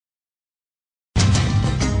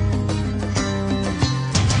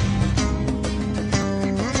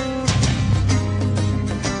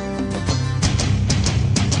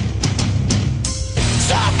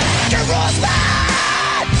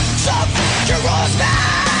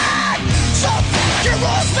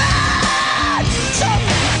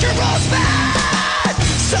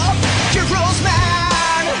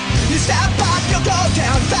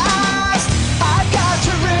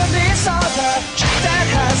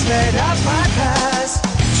made up my past.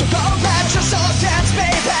 So go let your soul dance,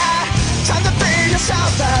 baby. Time to free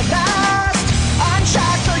yourself at last.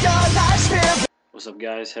 Unshackle your life spirit. What's up,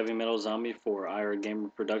 guys? Heavy Metal Zombie for IR Gamer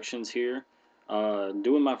Productions here.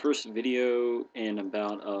 Doing my first video in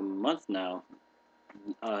about a month now,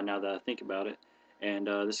 now that I think about it. And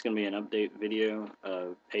this is going to be an update video,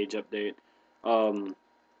 page update.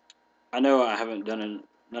 I know I haven't done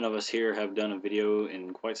none of us here have done a video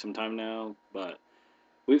in quite some time now, but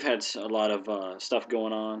we've had a lot of stuff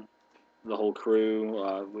going on. The whole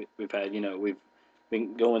crew, we've had, we've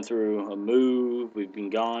been going through a move. We've been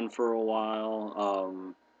gone for a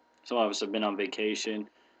while. Some of us have been on vacation.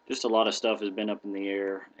 Just a lot of stuff has been up in the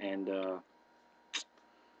air, and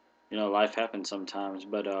life happens sometimes.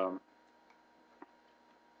 But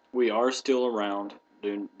we are still around.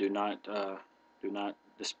 Do not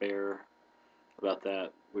despair about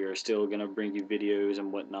that. We are still gonna bring you videos and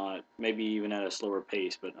whatnot. Maybe even at a slower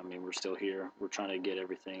pace, but I mean, we're still here. We're trying to get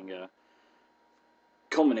everything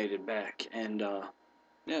culminated back, and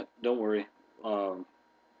yeah, don't worry.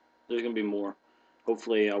 There's gonna be more.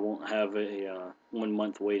 Hopefully, I won't have a 1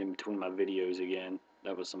 month wait in between my videos again.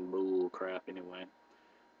 That was some bull crap anyway.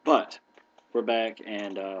 But we're back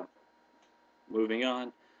and moving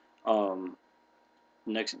on.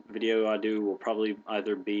 Next video I do will probably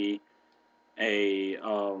either be a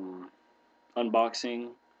unboxing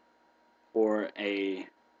or a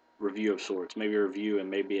review of sorts. Maybe a review and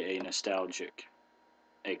maybe a nostalgic,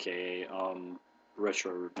 aka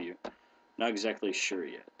retro review. Not exactly sure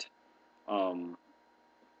yet.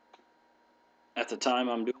 At the time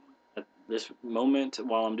I'm doing, at this moment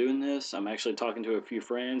while I'm doing this, I'm actually talking to a few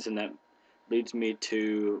friends, and that leads me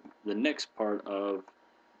to the next part of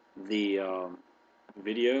the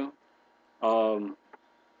video,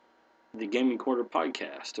 the Gaming Corner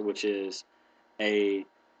podcast, which is a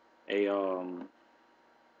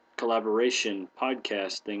collaboration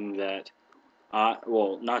podcast thing that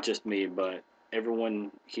well, not just me, but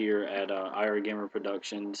everyone here at IR Gamer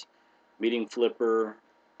Productions, Meeting Flipper,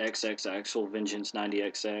 XX Axel, Vengeance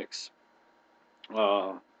 90XX,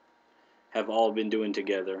 have all been doing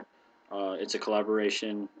together. It's a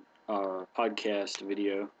collaboration podcast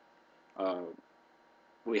video.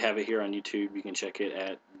 We have it here on YouTube. You can check it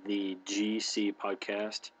at the GC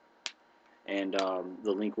Podcast, and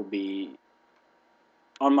the link will be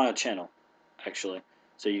on my channel, actually,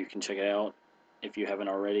 so you can check it out if you haven't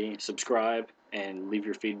already. Subscribe and leave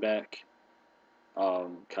your feedback,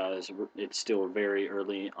 because it's still very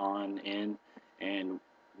early on in, and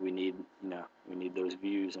we need those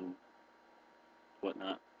views and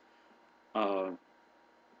whatnot.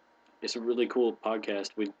 It's a really cool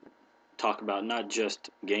podcast. We talk about not just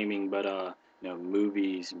gaming, but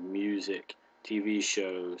movies, music, TV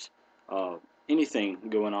shows, anything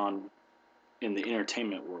going on in the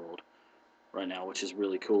entertainment world right now, which is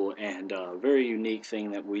really cool and a very unique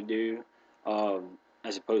thing that we do.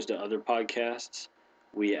 As opposed to other podcasts,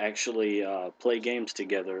 we actually play games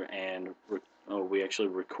together, and we actually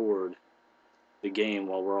record the game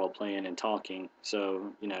while we're all playing and talking.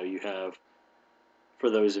 So you have, for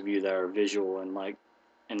those of you that are visual and like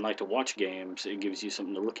to watch games, it gives you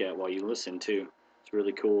something to look at while you listen too. It's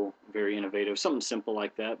really cool, very innovative, something simple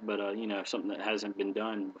like that, but something that hasn't been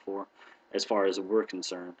done before, as far as we're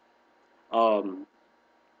concerned.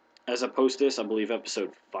 As I post this, I believe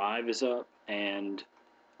episode 5 is up, and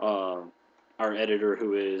our editor,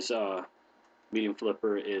 who is Medium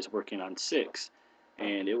Flipper, is working on 6,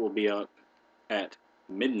 and it will be up at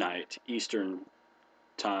midnight Eastern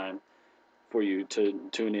time for you to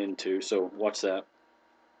tune into. So watch that.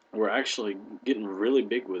 We're actually getting really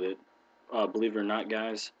big with it, believe it or not,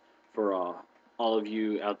 guys. For all of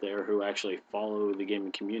you out there who actually follow the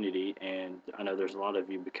gaming community, and I know there's a lot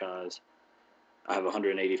of you because I have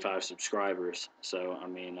 185 subscribers. So I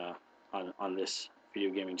mean, on this video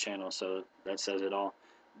gaming channel, so that says it all.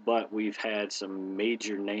 But we've had some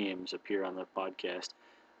major names appear on the podcast,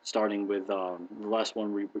 starting with the last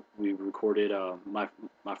one we recorded. My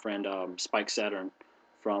friend Spike Saturn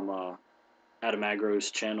from Adam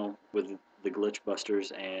Agro's channel with the Glitch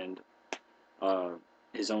Busters, and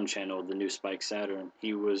his own channel, the new Spike Saturn.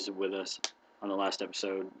 He was with us on the last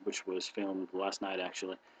episode, which was filmed last night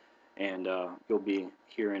actually, and you'll be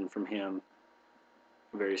hearing from him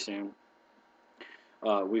very soon.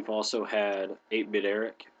 We've also had 8-Bit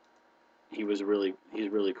Eric. He's a really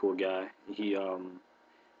cool guy. He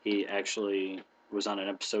actually was on an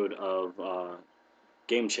episode of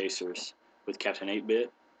Game Chasers with Captain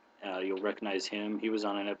 8-Bit. You'll recognize him. He was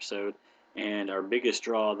on an episode, and our biggest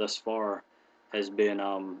draw thus far has been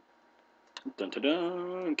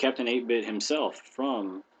Captain 8-Bit himself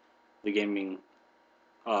from the gaming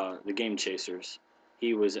the Game Chasers.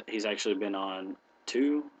 He's actually been on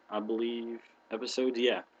 2, I believe, episodes.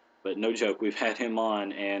 Yeah, but no joke, we've had him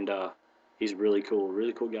on, and he's really cool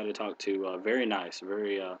guy to talk to. Very nice,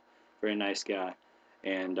 very nice guy,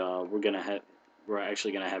 and we're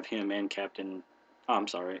actually gonna have him and Captain. Oh, I'm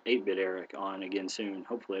sorry, 8-Bit Eric on again soon.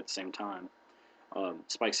 Hopefully at the same time.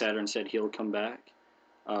 Spike Saturn said he'll come back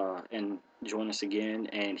and join us again,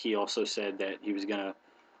 and he also said that he was gonna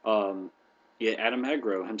get Adam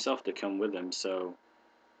Agro himself to come with him. So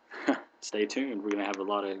stay tuned. We're gonna have a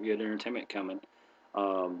lot of good entertainment coming.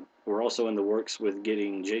 We're also in the works with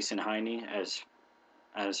getting Jason Heine as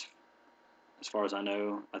as far as I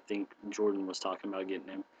know. I think Jordan was talking about getting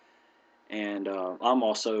him, and I'm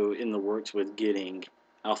also in the works with getting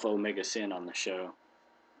Alpha Omega Sin on the show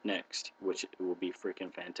next, which will be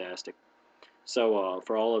freaking fantastic. So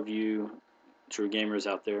for all of you true gamers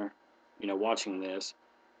out there, watching this,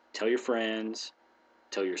 tell your friends,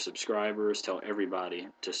 tell your subscribers, tell everybody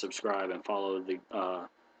to subscribe and follow the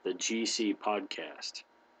GC podcast,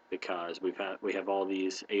 because we have all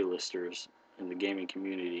these A-listers in the gaming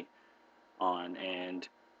community on, and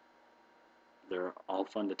they're all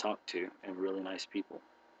fun to talk to and really nice people.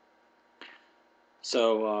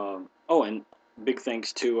 So oh, and big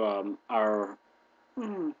thanks to our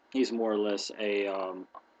he's more or less a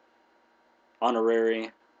honorary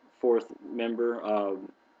 4th member,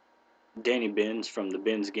 Danny Benz from the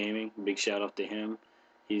Benz Gaming. Big shout out to him.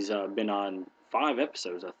 He's been on 5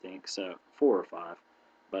 episodes, I think, so 4 or 5.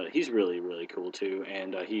 But he's really cool too,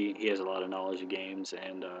 and he has a lot of knowledge of games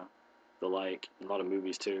and a lot of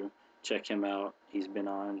movies too. Check him out. He's been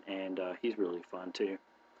on, and he's really fun too.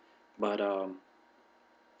 But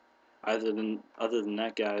other than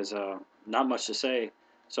that, guys, not much to say.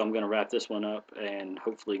 So I'm gonna wrap this one up and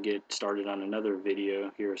hopefully get started on another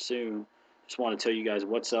video here soon. Just want to tell you guys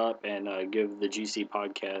what's up and give the GC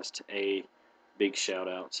podcast a big shout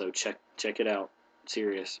out. So check it out.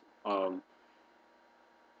 Serious.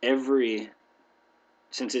 Every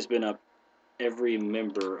Since it's been up, every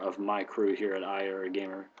member of my crew here at IR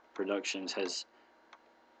Gamer Productions has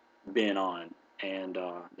been on, and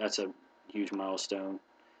that's a huge milestone.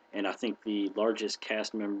 And I think the largest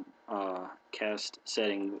cast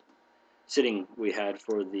sitting we had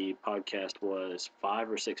for the podcast was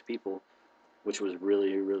 5 or 6 people, which was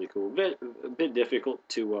really cool. A bit difficult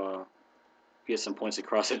to get some points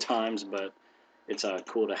across at times, but it's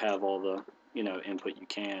cool to have all the input you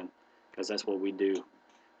can, because that's what we do.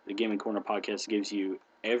 The Gaming Corner podcast gives you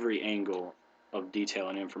every angle of detail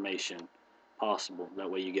and information possible. That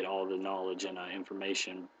way you get all the knowledge and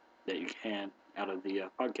information that you can out of the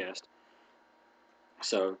podcast.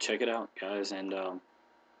 So check it out, guys, and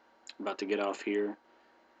about to get off here.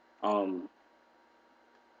 I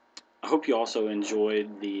hope you also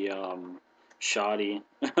enjoyed the shoddy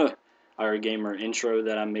our gamer intro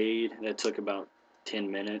that I made. That took about 10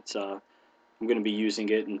 minutes. I'm going to be using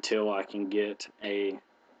it until I can get a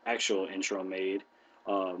actual intro made.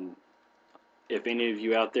 If any of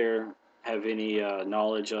you out there have any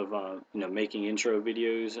knowledge of making intro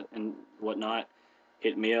videos and whatnot,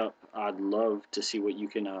 hit me up. I'd love to see what you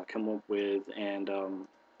can come up with, and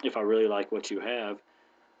if I really like what you have,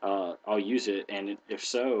 I'll use it, and if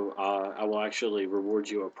so, I will actually reward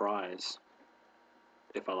you a prize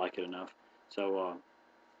if I like it enough. So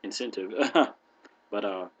incentive.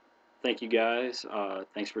 But thank you guys.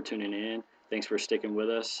 Thanks for tuning in. Thanks for sticking with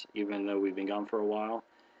us, even though we've been gone for a while.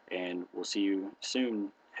 And we'll see you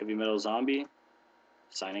soon. Heavy Metal Zombie,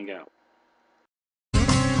 signing out.